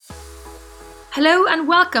Hello and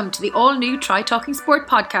welcome to the all-new Try Talking Sport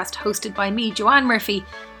podcast hosted by me, Joanne Murphy,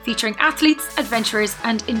 featuring athletes, adventurers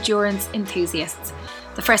and endurance enthusiasts.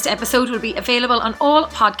 The first episode will be available on all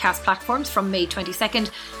podcast platforms from May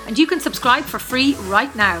 22nd and you can subscribe for free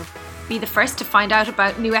right now. Be the first to find out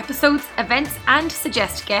about new episodes, events and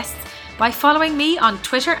suggest guests by following me on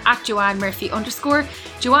Twitter at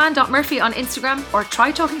JoanneMurphy_, Joanne.Murphy on Instagram or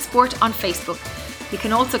Try Talking Sport on Facebook. You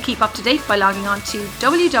can also keep up to date by logging on to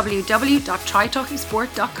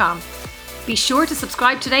www.trytalkingsport.com. Be sure to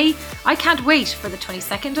subscribe today. I can't wait for the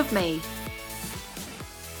 22nd of May.